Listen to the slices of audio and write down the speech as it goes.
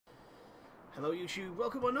Hello YouTube,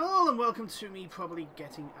 welcome on all, and welcome to me probably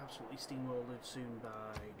getting absolutely steamrolled soon by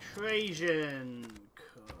Trajan,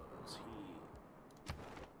 cause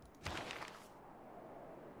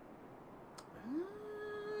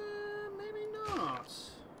maybe not.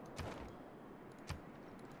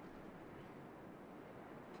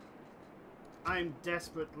 I'm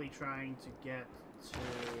desperately trying to get to...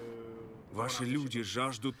 Ваши люди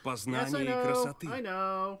жаждут познания Yes, и красоты. I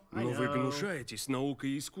know. Но вы гнушаетесь наукой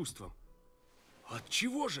и искусством. От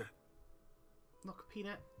чего же? Look,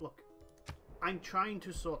 Peter, look. I'm trying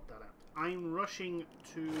to sort that out. I'm rushing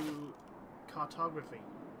to cartography.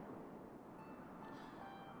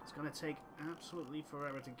 It's going to take absolutely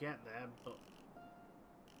forever to get there, but...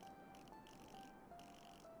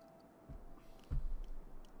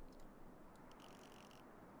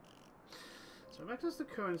 So I've accessed the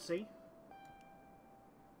currency.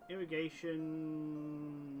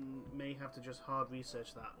 Irrigation may have to just hard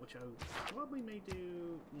research that, which I probably may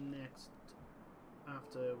do next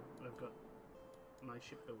after I've got my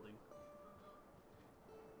shipbuilding.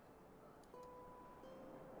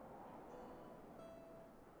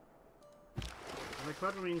 My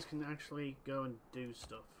quadmarines can actually go and do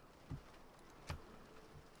stuff.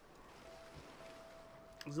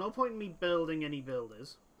 There's no point in me building any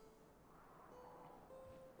builders.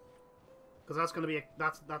 Because that's going to be a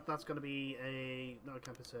that's going to be a not a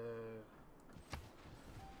camp, it's a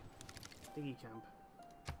dinghy camp.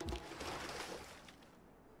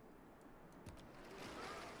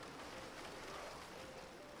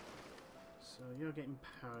 So you're getting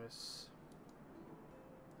Paris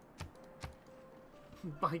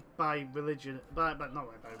by religion, not by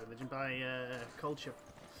religion, by culture.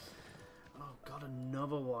 Oh god,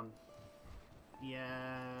 another one.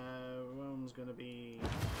 Yeah, Rome's going to be.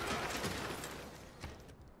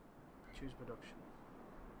 Choose production.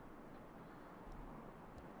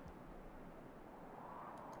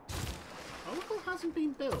 Oracle hasn't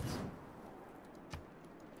been built. Just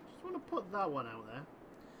want to put that one out there.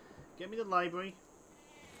 Get me the library.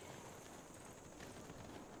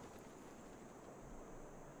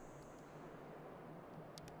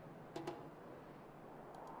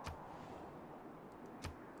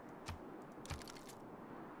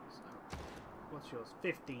 So, what's yours?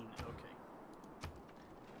 15. Okay.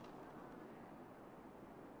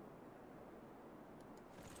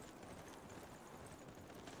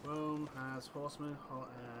 Rome has horsemen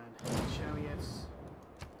and heavy chariots.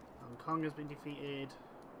 Hong Kong has been defeated.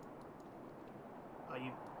 Oh,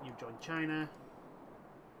 you've joined China.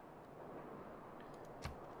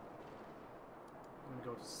 I'm going to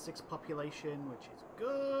go to 6 population, which is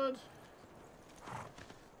good.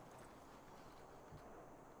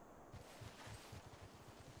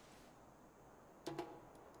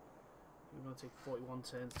 We're going to take 41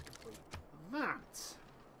 turns to complete that.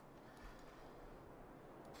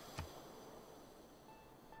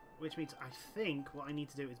 Which means I think what I need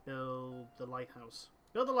to do is build the lighthouse.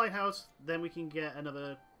 Build the lighthouse, then we can get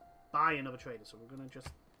buy another trader. So we're going to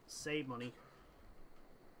just save money.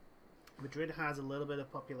 Madrid has a little bit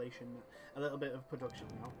of population, a little bit of production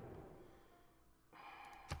now.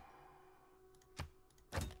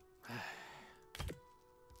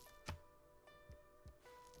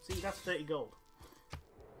 See, that's 30 gold.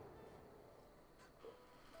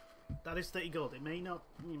 That is 30 gold. It may not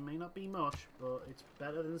be much, but it's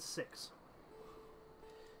better than 6.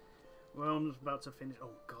 Rome's about to finish. Oh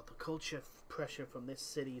god, the culture pressure from this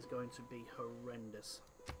city is going to be horrendous.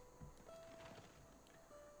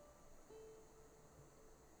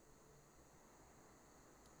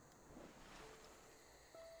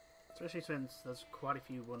 Especially since there's quite a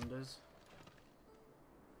few wonders.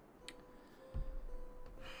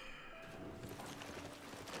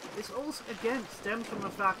 This also, again, stems from the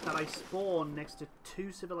fact that I spawn next to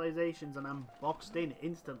 2 civilizations and I'm boxed in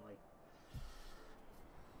instantly.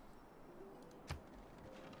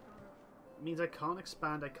 It means I can't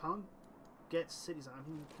expand, I can't get cities. I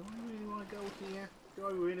mean, do I really want to go here? Do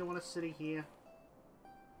I really want a city here?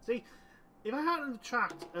 See, if I hadn't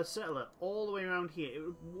attract a settler all the way around here, it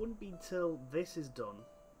wouldn't be until this is done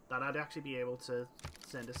that I'd actually be able to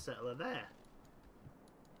send a settler there.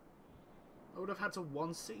 I would have had to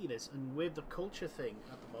one city this, and with the culture thing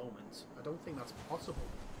at the moment, I don't think that's possible.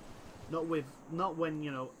 Not when,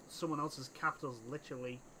 you know, someone else's capital's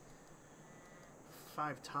literally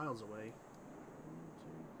 5 tiles away.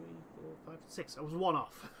 1, 2, 3, 4, 5, 6. I was 1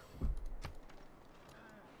 off.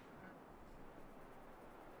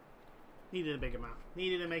 Needed a bigger map.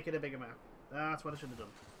 Needed to make it a bigger map. That's what I should have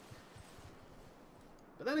done.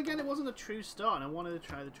 But then again, it wasn't a true start, and I wanted to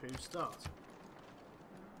try the true start.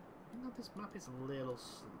 Even though this map is a little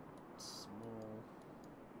small.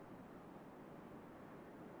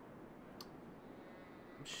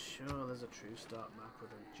 sure there's a true start map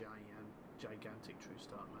with a gigantic true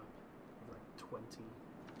start map with like 20.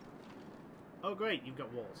 Oh great, you've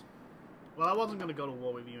got walls. Well, I wasn't going to go to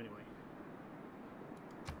war with you anyway.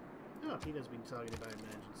 Oh, Peter's been targeted by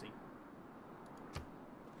emergency.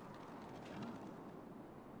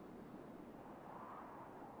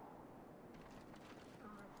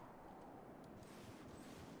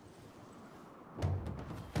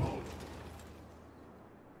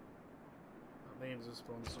 Names are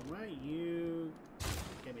spawned somewhere. You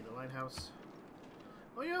give me the lighthouse.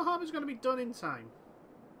 Oh, your harbor's going to be done in time.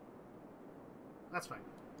 That's fine.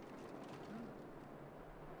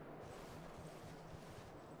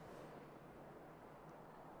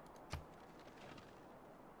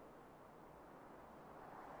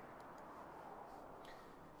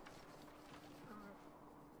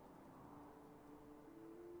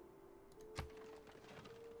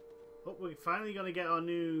 Oh, we're finally going to get our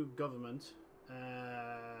new government.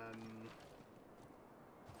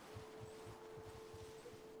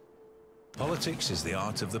 Politics is the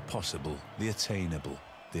art of the possible, the attainable,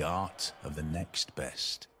 the art of the next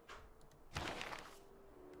best.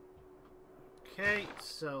 Okay,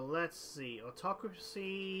 so let's see.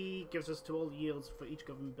 Autocracy gives us 2 all yields for each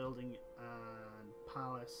government building and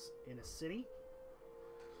palace in a city.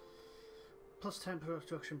 Plus 10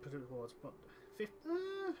 production per rewards, but 50.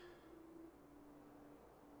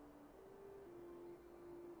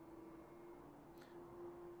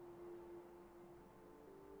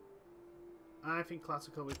 I think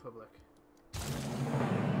Classical Republic.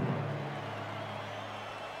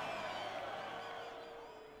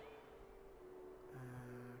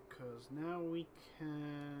 Because now we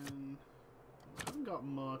can... I haven't got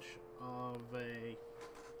much of a...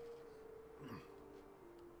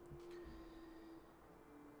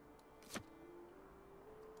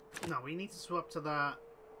 No, we need to swap to that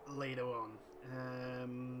later on.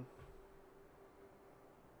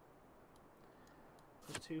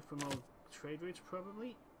 Put 2 for more trade routes,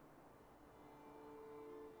 probably.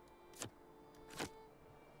 There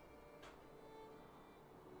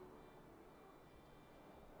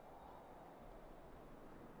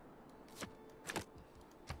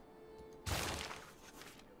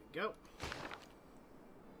we go.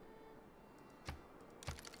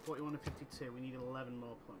 41 and 52. We need 11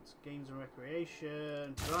 more points. Games and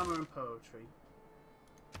recreation, drama and poetry.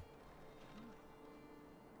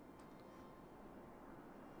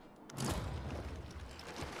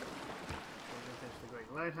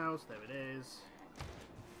 Lighthouse, there it is.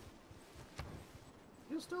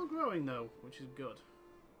 You're still growing though, which is good.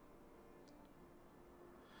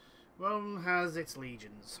 Rome has its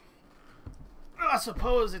legions. I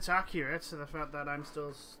suppose it's accurate to the fact that I'm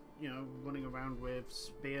still, you know, running around with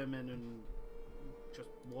spearmen and just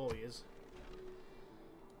warriors.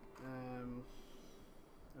 And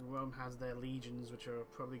Rome has their legions, which are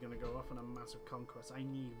probably going to go off on a massive conquest. I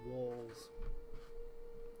need walls.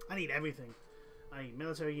 I need everything. I need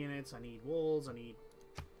military units, I need walls, I need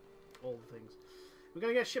all the things. We're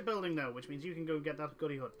going to get shipbuilding though, which means you can go get that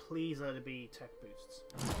goody hood. Please let it be tech boosts.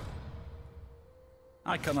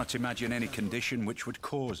 I cannot imagine any condition which would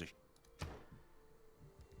cause it.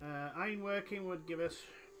 Ironworking would give us...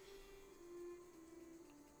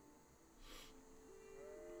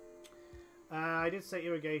 I did say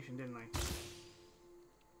irrigation, didn't I?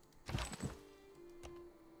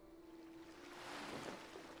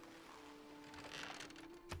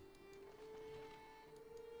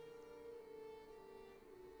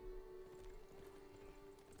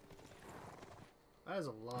 That is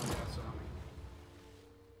a lot of gas army.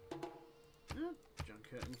 Yep, John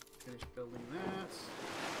Curtin finished building that.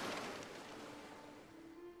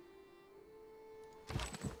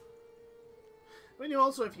 I mean,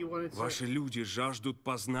 also, if you wanted to... Ваши люди жаждут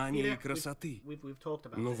познания и красоты. We've talked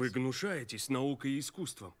about Но this. вы гнушаетесь наукой и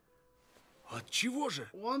искусством. Отчего же?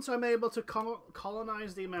 Once I'm able to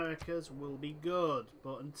colonize the Americas, will be good.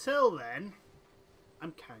 But until then,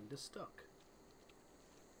 I'm kinda stuck.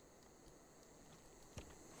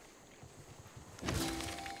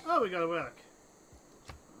 Oh, we gotta work.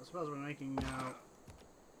 I suppose we're making now...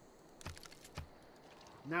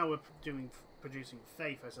 Now we're producing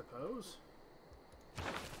faith, I suppose.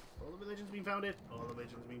 All the religions being founded? All the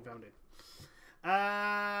religions being founded.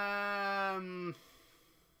 Yeah,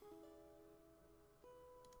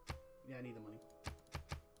 I need the money.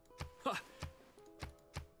 Ha!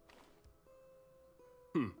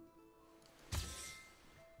 There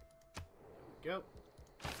we go.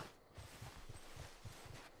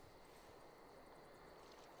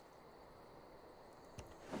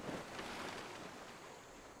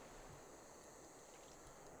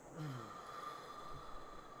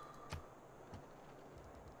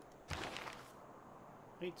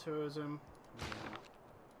 8 tourism.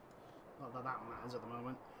 Not that that matters at the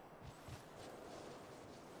moment.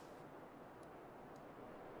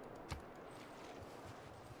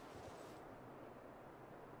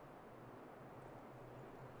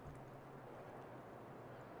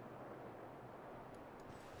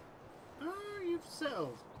 Oh, you've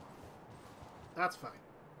settled. That's fine.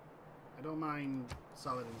 I don't mind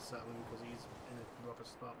Saladin settling because he's in a rougher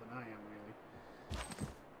spot than I am, really.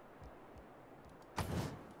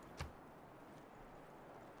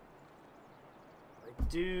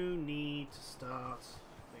 I do need to start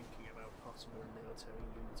thinking about possible military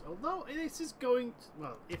units. Although this is going to,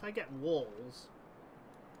 well, if I get walls.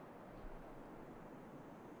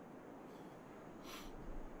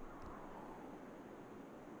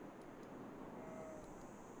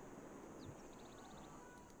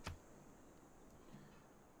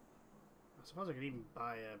 I suppose I could even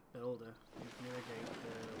buy a builder and irrigate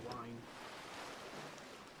the wine.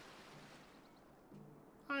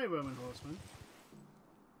 Hi, Roman horseman.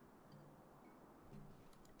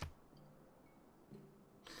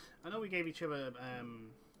 I know we gave each other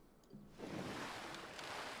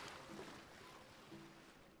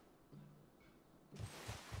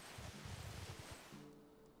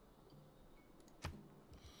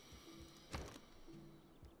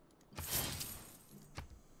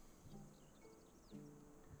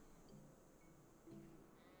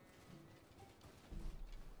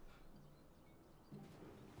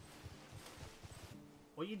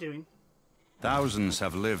what are you doing? Thousands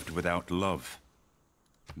have lived without love.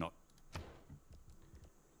 Not.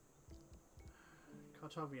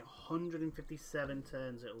 Cartography, 157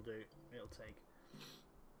 turns it'll take.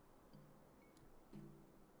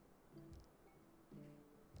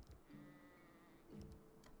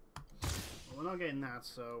 Well, we're not getting that,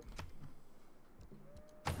 so...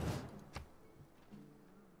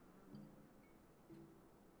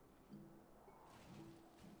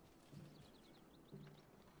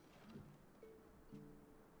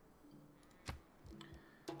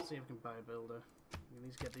 see if we can buy a builder. We at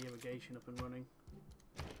least get the irrigation up and running.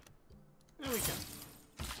 There we go.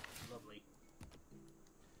 Lovely.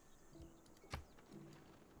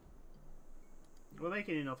 We're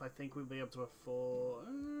making enough. I think we'll be up to a 4.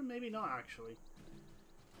 Maybe not actually.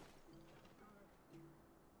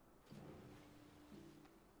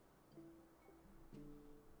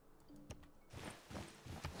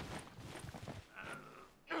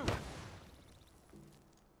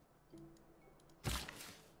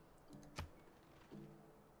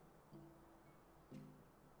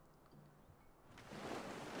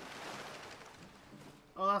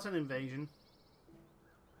 Oh, that's an invasion.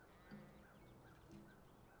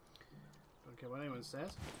 Don't care what anyone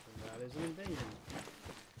says. That is an invasion.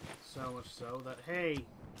 So much so that, hey,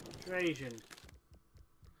 Trajan.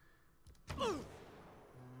 I'm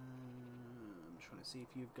trying to see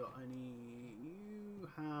if you've got any... You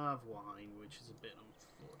have wine, which is a bit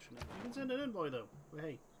unfortunate. You can send an envoy, though. But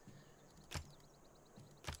hey.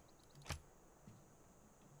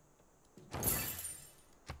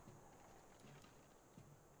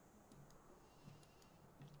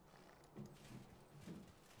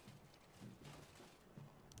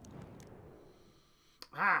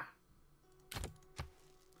 Ah!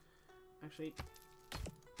 Actually,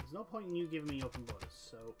 there's no point in you giving me open borders,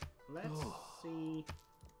 so let's see.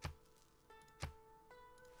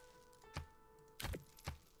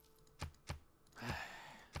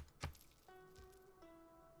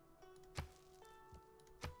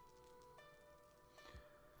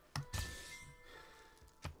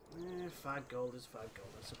 Eh, 5 gold is 5 gold,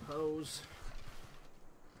 I suppose.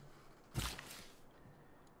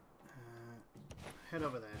 Head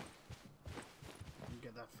over there and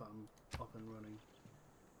get that farm up and running.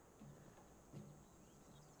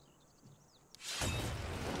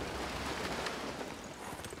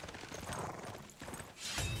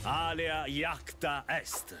 Alia jacta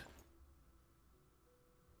est.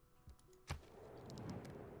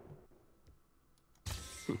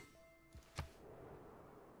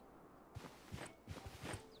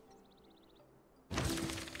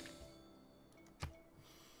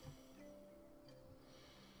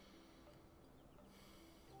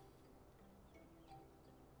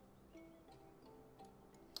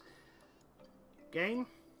 Game,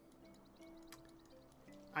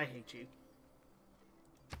 I hate you.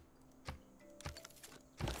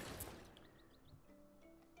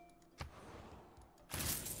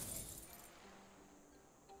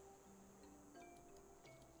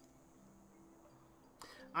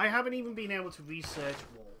 I haven't even been able to research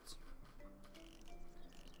walls.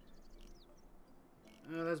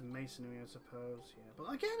 There's masonry, I suppose. Yeah,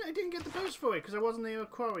 but again, I didn't get the boost for it because I wasn't near a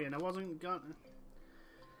quarry and I wasn't gonna.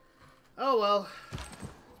 Oh well.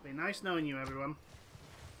 It's been nice knowing you, everyone.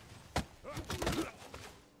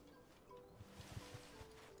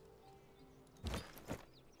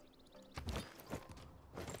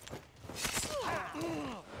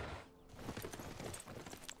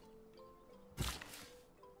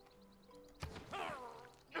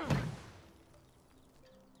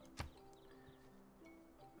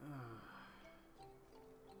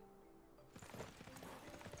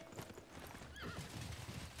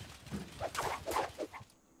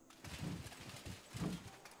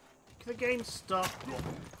 Can the game stop?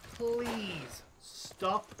 Please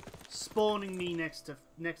stop spawning me next to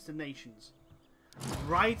nations.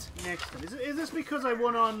 Right next to them. Is this because I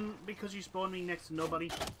won on because you spawned me next to nobody?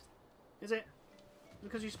 Is it?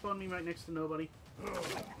 Because you spawned me right next to nobody?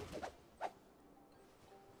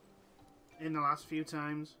 In the last few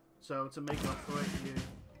times. So to make up for it, you...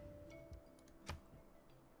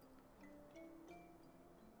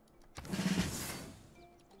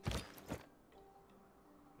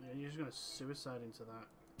 Yeah, you're just gonna suicide into that.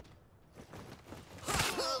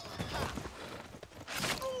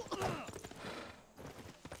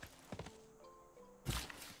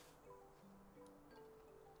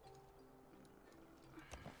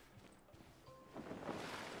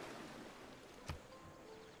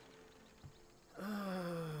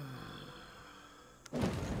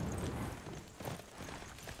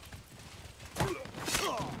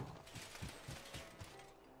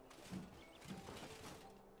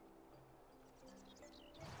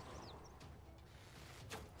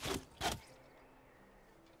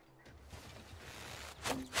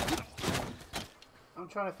 I'm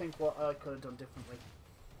trying to think what I could have done differently.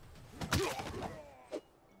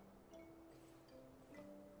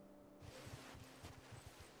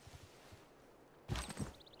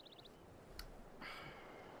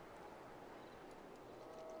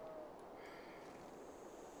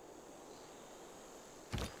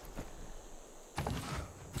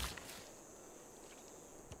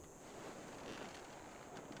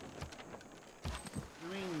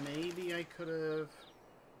 I mean, maybe I could have...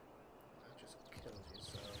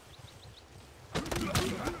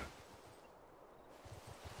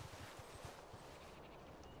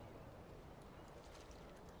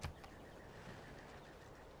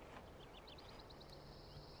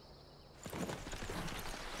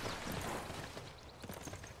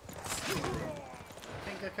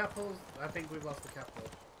 The capital? I think we've lost the capital.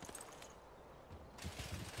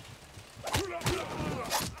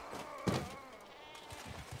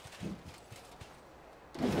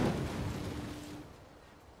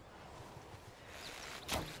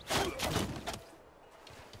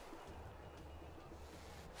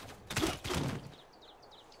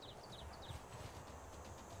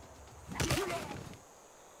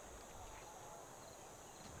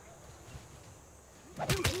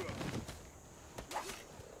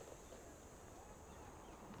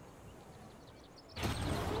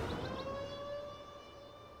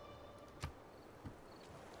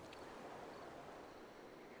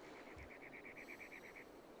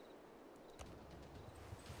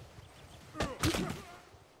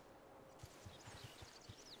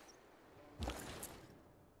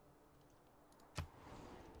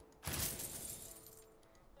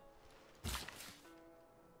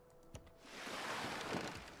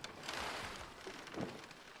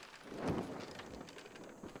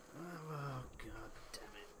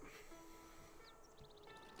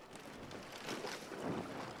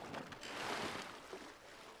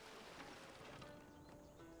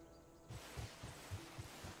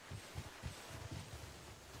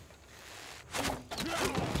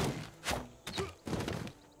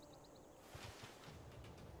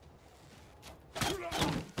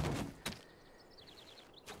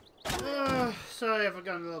 Sorry if I've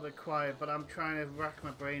gotten a little bit quiet, but I'm trying to rack my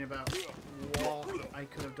brain about what I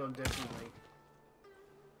could have done differently.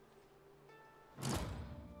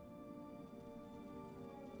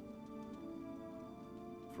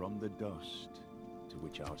 From the dust to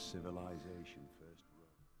which our civilization first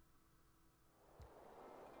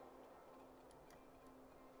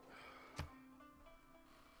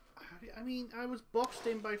rose. I mean, I was boxed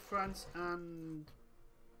in by France and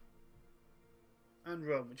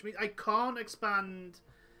Rome, which means I can't expand.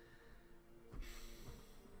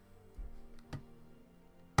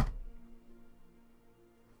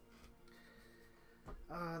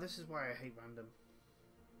 This is why I hate random.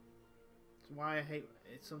 It's why I hate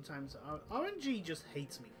it. Sometimes RNG just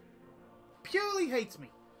hates me, purely hates me,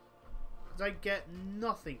 because I get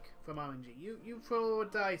nothing from RNG. You throw a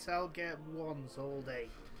dice, I'll get ones all day.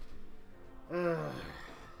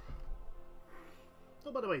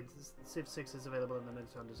 Oh, by the way, Civ 6 is available in the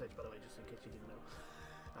Nintendo Switch, by the way, just in case you didn't know.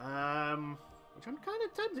 Which I'm kind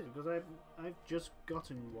of tempted because I've just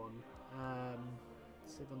gotten one.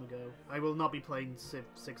 Civ on the go. I will not be playing Civ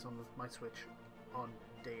 6 on my Switch on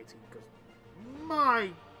Deity because my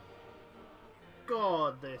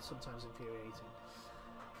God, they're sometimes infuriating.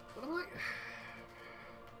 But I'm like,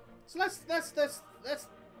 so let's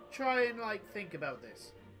try and like think about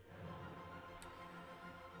this.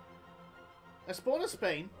 I spawn in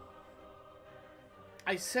Spain.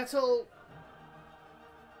 I settle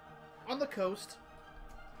on the coast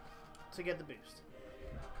to get the boost.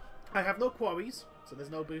 I have no quarries, so there's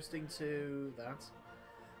no boosting to that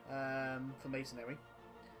for masonry.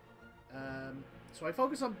 So I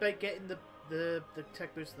focus on getting the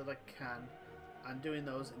tech boost that I can and doing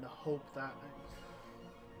those in the hope that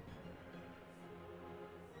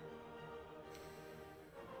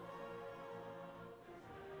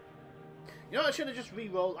you know, I should have just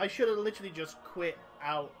re-rolled. I should have literally just quit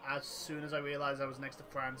out as soon as I realised I was next to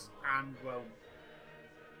France and Rome.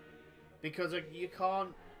 Because you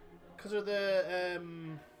can't... Because of the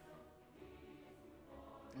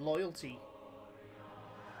loyalty.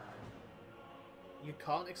 You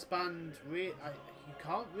can't expand... you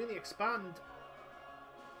can't really expand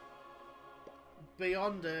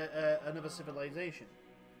beyond another civilization.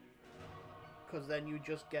 Because then you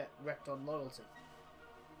just get wrecked on loyalty.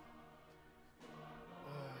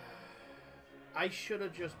 I should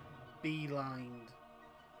have just beelined.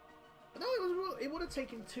 But no, it would have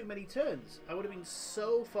taken too many turns. I would have been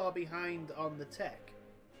so far behind on the tech.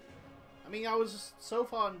 I mean, I was so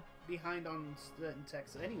far behind on certain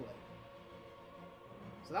techs anyway.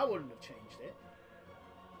 So that wouldn't have changed it.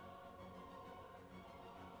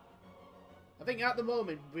 I think at the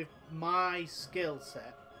moment, with my skill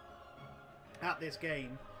set at this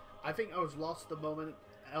game, I think I was lost the moment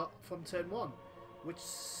from turn 1, which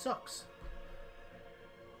sucks.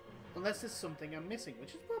 Unless there's something I'm missing,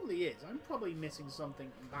 which it probably is. I'm probably missing something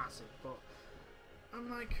massive, but I'm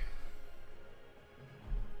like...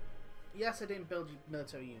 Yes, I didn't build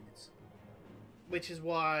military units. Which is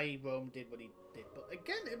why Rome did what he did. But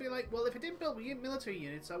again, it'd be like, well, if I didn't build military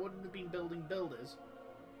units, I wouldn't have been building builders.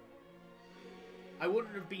 I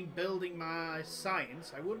wouldn't have been building my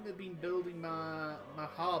science. I wouldn't have been building my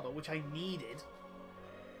harbour, which I needed.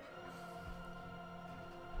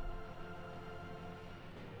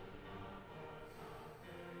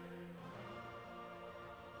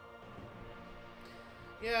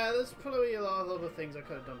 Yeah, there's probably a lot of other things I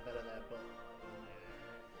could have done better there, but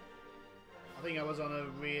I think I was on a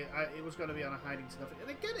it was going to be on a hiding to nothing.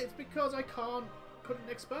 And again, it's because I couldn't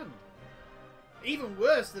expand. Even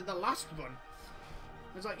worse than the last run.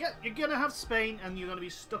 It's like, yeah, you're going to have Spain, and you're going to be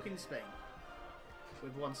stuck in Spain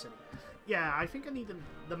with one city. Yeah, I think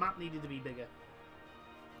the map needed to be bigger,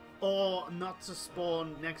 or not to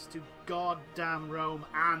spawn next to goddamn Rome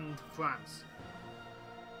and France.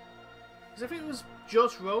 Because if it was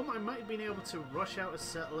just Rome, I might have been able to rush out a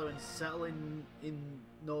settler and settle in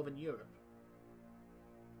Northern Europe.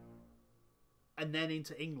 And then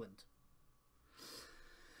into England.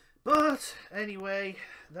 But, anyway,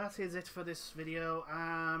 that is it for this video.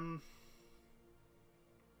 I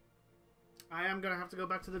am going to have to go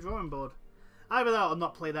back to the drawing board. Either that or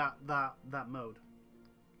not play that mode.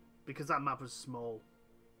 Because that map was small.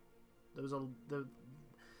 There was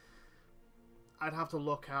I'd have to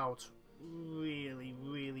look out really,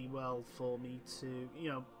 really well for me to, you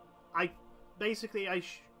know, I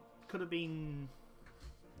could have been,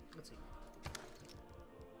 let's see,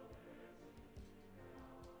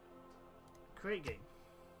 create game.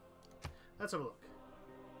 Let's have a look.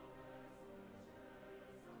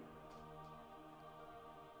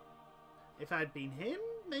 If I'd been him,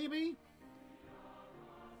 maybe.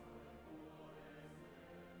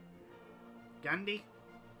 Gandhi.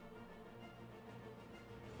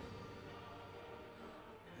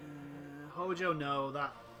 Hojo, no,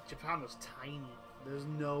 that Japan was tiny. There's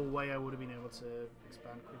no way I would have been able to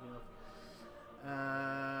expand quick enough.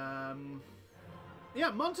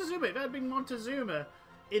 Yeah, Montezuma. If it had been Montezuma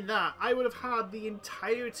in that, I would have had the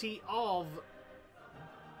entirety of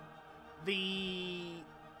the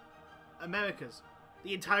Americas.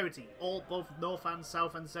 The entirety. All, both North and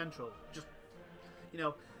South and Central. Just, you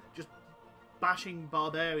know, just bashing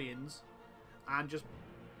barbarians and just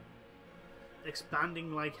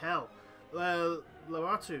expanding like hell.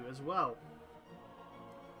 Laratu as well.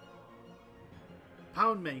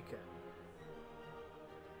 Poundmaker.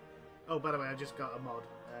 Oh, by the way, I just got a mod.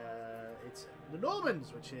 It's the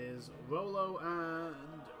Normans, which is Rollo and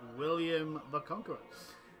William the Conqueror.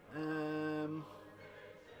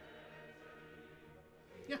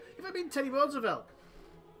 Yeah, if I'd been Teddy Roosevelt.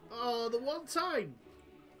 Oh, the one time.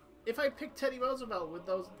 if I picked Teddy Roosevelt with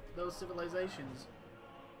those civilizations,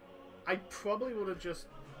 I probably would have just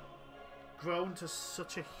grown to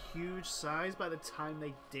such a huge size by the time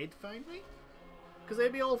they did find me. Because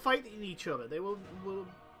they'd be all fighting each other. They will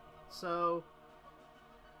so...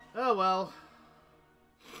 Oh well.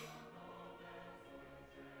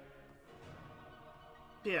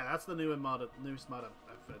 Yeah, that's the newest mod I've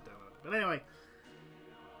downloaded. But anyway.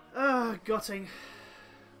 Gutting.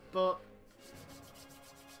 But...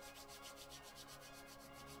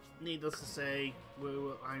 needless to say,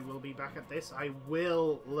 I will be back at this. I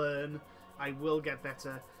will learn. I will get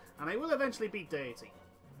better. And I will eventually beat Deity.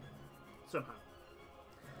 Somehow.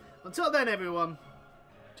 Until then, everyone.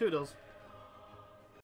 Toodles.